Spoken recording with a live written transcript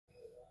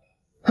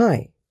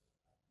Hi,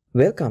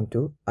 welcome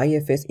to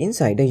IFS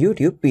Insider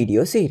YouTube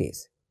video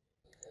series.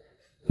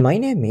 My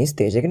name is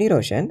Tejagani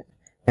Roshan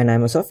and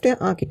I'm a software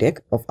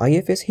architect of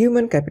IFS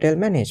Human Capital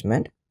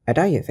Management at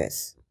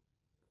IFS.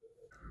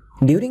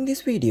 During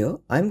this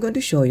video, I'm going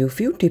to show you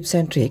few tips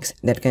and tricks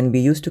that can be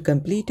used to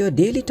complete your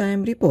daily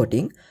time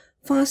reporting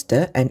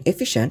faster and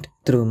efficient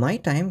through My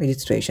Time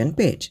registration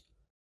page.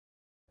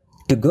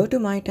 To go to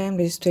My Time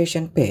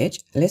registration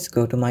page, let's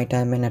go to My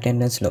Time and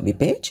Attendance lobby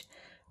page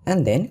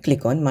and then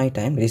click on My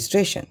Time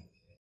registration.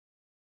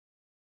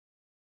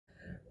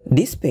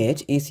 This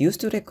page is used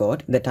to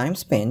record the time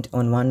spent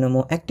on one or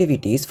more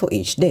activities for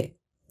each day.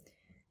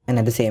 And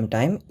at the same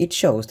time, it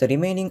shows the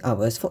remaining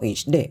hours for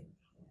each day.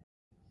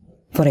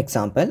 For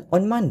example,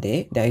 on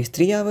Monday, there is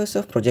 3 hours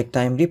of project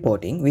time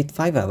reporting with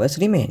 5 hours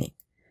remaining.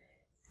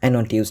 And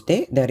on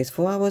Tuesday, there is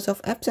 4 hours of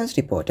absence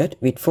reported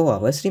with 4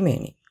 hours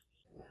remaining.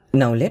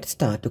 Now let's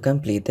start to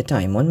complete the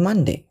time on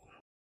Monday.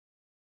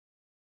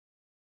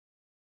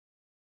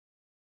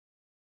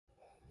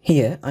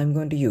 Here, I'm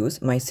going to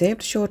use my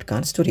saved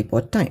shortcuts to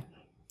report time.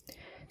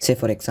 Say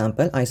for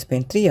example, I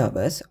spent 3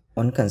 hours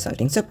on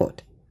consulting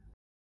support.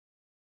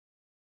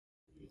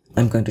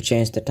 I'm going to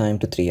change the time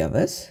to 3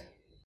 hours.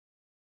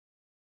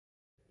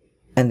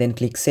 And then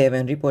click Save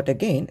and Report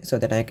again so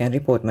that I can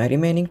report my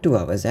remaining 2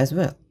 hours as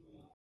well.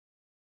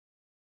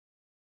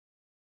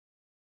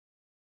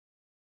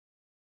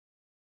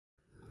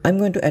 I'm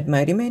going to add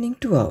my remaining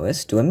 2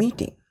 hours to a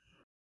meeting.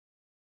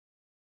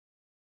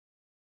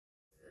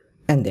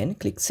 And then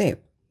click Save.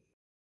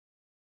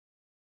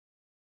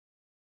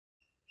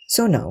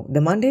 So now the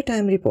Monday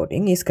time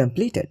reporting is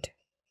completed.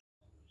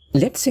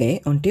 Let's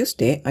say on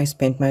Tuesday I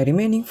spent my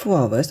remaining 4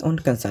 hours on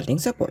consulting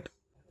support.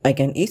 I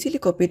can easily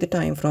copy the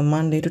time from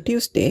Monday to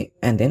Tuesday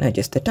and then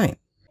adjust the time.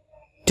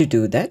 To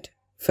do that,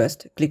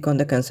 first click on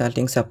the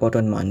consulting support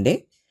on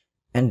Monday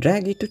and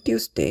drag it to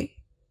Tuesday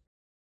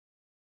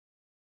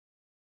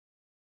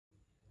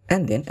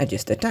and then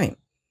adjust the time.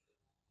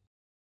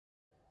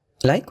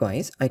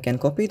 Likewise, I can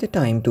copy the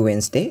time to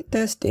Wednesday,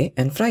 Thursday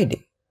and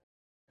Friday.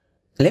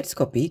 Let's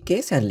copy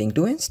case handling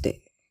to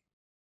Wednesday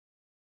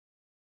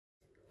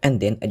and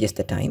then adjust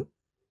the time.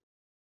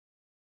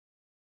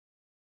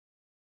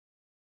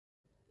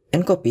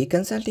 And copy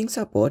consulting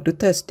support to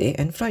Thursday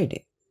and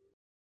Friday.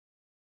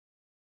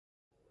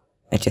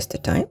 Adjust the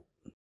time.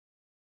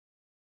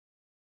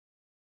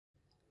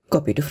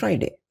 Copy to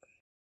Friday.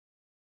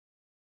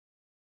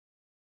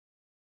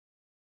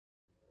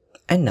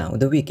 And now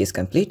the week is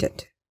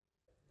completed.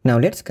 Now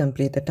let's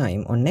complete the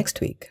time on next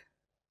week.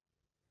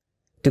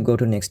 To go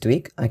to next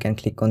week, I can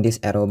click on this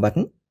arrow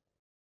button.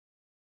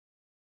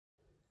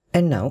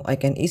 And now I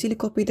can easily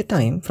copy the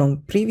time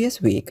from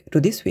previous week to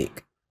this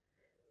week.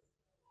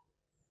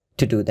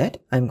 To do that,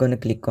 I'm going to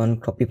click on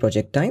Copy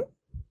Project Time.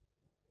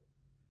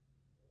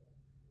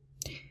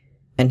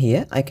 And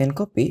here I can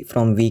copy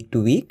from week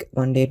to week,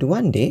 one day to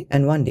one day,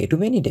 and one day to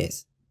many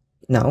days.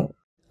 Now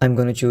I'm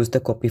going to choose the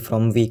copy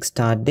from week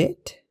start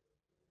date.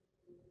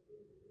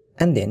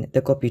 And then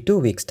the copy to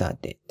week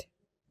start date.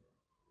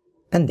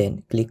 And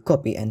then click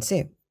Copy and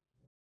Save.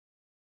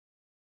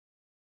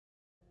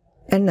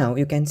 And now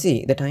you can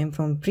see the time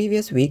from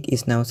previous week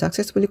is now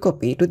successfully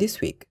copied to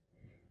this week.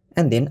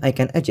 And then I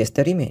can adjust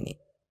the remaining.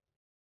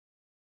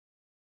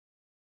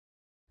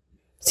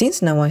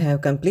 Since now I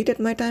have completed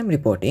my time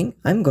reporting,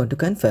 I'm going to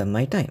confirm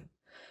my time.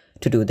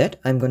 To do that,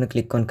 I'm going to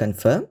click on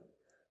Confirm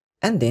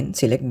and then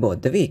select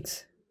both the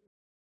weeks.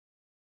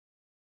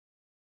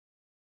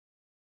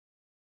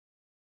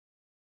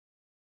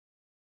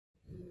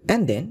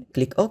 And then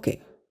click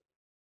OK.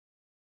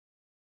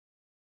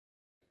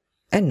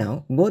 And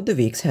now both the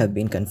weeks have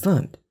been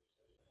confirmed.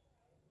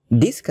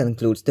 This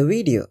concludes the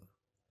video.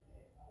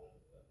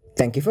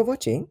 Thank you for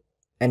watching,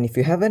 and if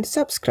you haven't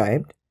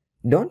subscribed,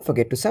 don't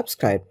forget to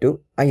subscribe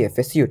to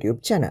IFS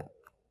YouTube channel.